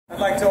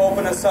like to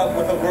open us up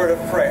with a word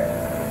of prayer.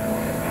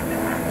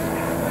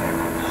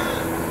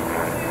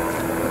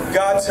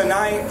 God,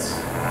 tonight,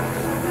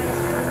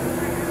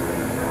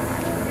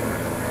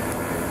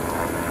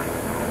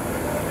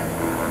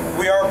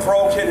 we are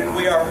broken and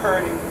we are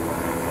hurting.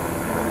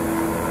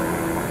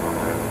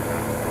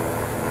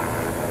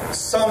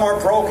 Some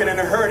are broken and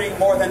hurting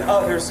more than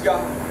others,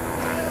 God.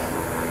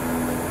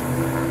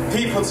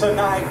 People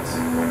tonight,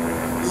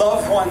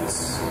 loved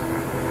ones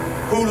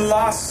who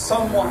lost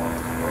someone,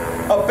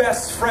 a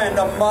best friend,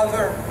 a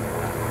mother,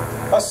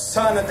 a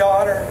son, a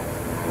daughter.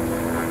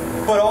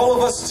 But all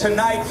of us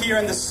tonight here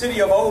in the city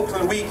of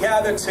Oakland, we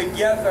gather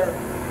together,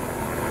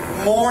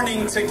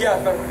 mourning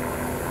together,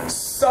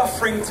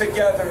 suffering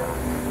together,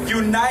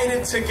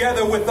 united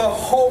together with the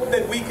hope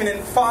that we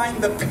can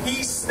find the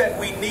peace that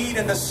we need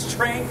and the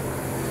strength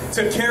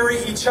to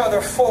carry each other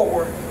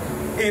forward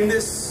in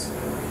this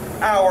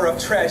hour of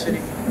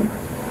tragedy.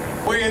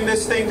 We're in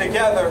this thing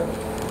together,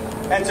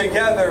 and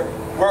together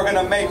we're going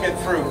to make it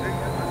through.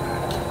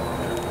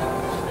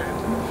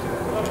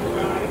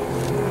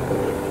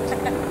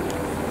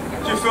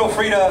 You feel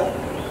free to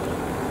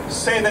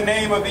say the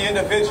name of the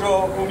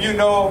individual whom you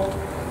know,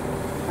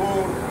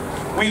 who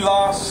we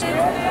lost. All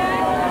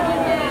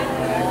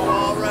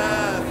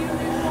right.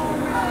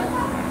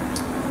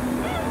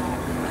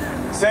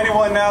 Is there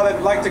anyone now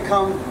that'd like to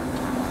come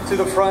to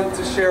the front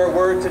to share a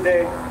word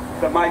today?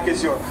 The mic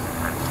is yours.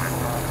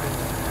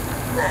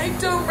 I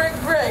don't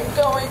regret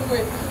going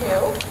with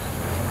you.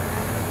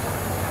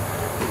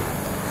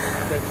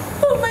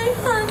 But my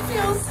heart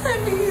feels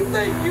heavy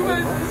that you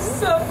had to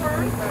suffer.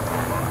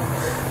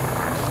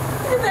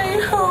 And I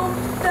hope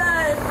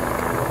that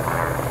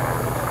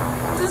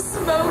the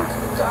smoke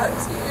got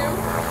to you.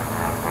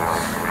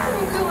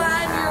 I'm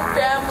glad your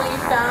family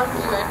found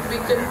you and we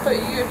can put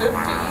you to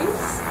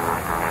peace.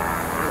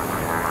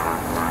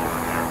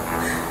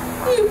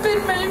 You've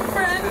been my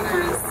friend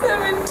for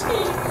 17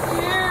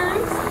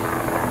 years.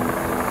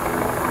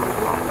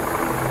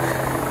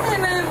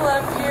 And I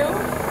love you.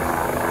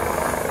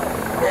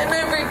 And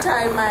every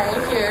time I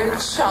hear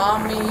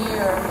Chami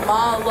or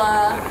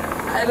Mala,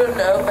 I don't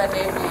know if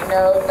any of you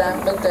know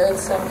them, but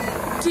there's some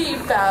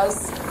deep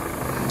house,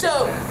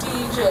 dope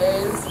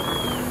DJs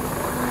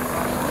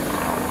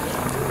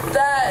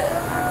that,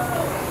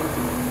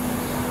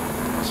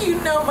 you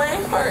know, my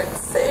heart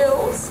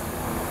sails.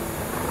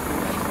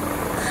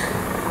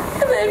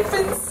 And I've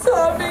been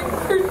sobbing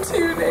for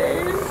 2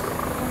 days.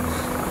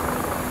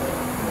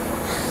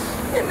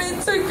 And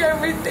it took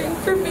everything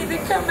for me to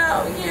come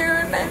out here,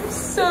 and I'm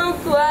so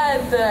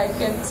glad that I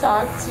can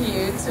talk to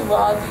you, to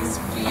all these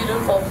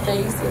beautiful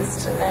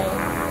faces tonight.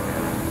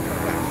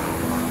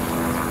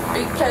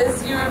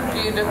 Because you were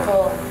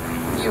beautiful.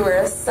 You were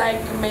a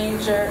psych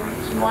major.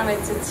 You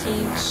wanted to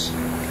teach.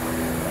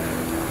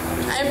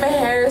 I'm a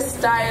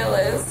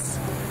hairstylist,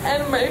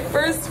 and my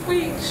first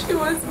week she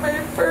was my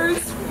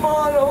first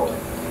model.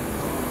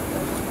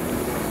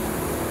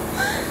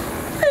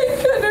 I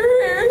cut her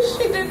hair.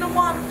 She didn't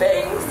want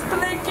bangs, but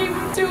I gave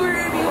them to her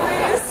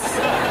anyways.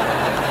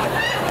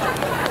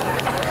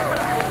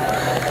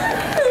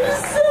 I'm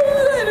so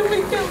glad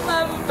we can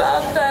laugh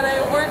about that.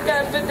 I work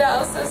at Vigil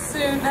as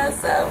soon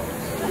as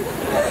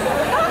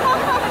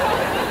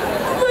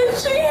But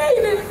she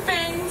hated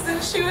bangs,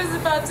 and she was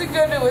about to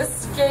go to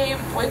Escape,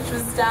 which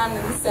was down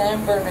in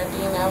San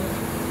Bernardino.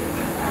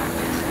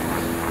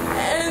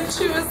 And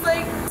she was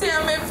like,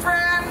 "Damn it,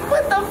 Fran,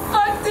 what the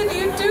fuck did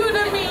you do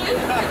to me?"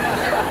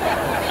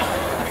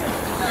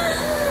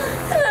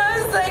 And I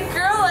was like,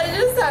 "Girl, I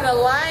just had a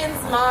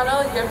lines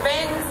model. Your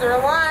bangs are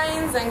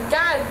lines, and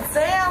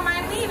goddamn,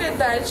 I needed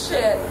that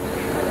shit."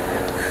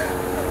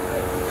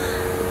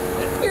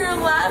 You're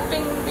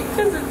laughing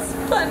because it's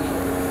funny.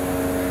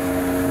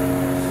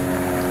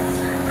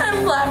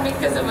 I'm laughing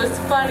because it was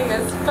funny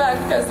as fuck,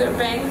 because her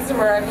bangs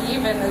were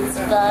uneven as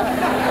fuck.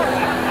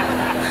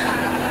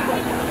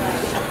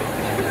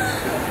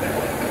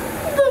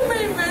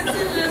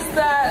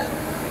 That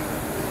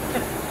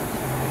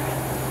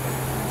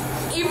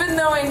even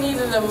though I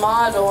needed a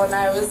model and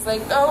I was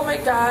like, oh my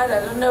god,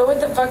 I don't know what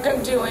the fuck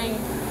I'm doing,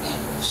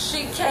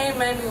 she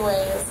came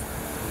anyways.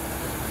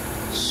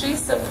 She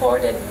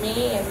supported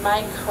me in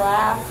my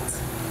craft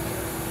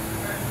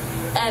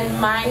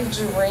and my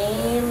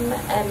dream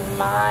and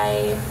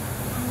my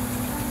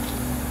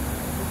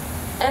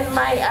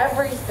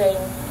everything.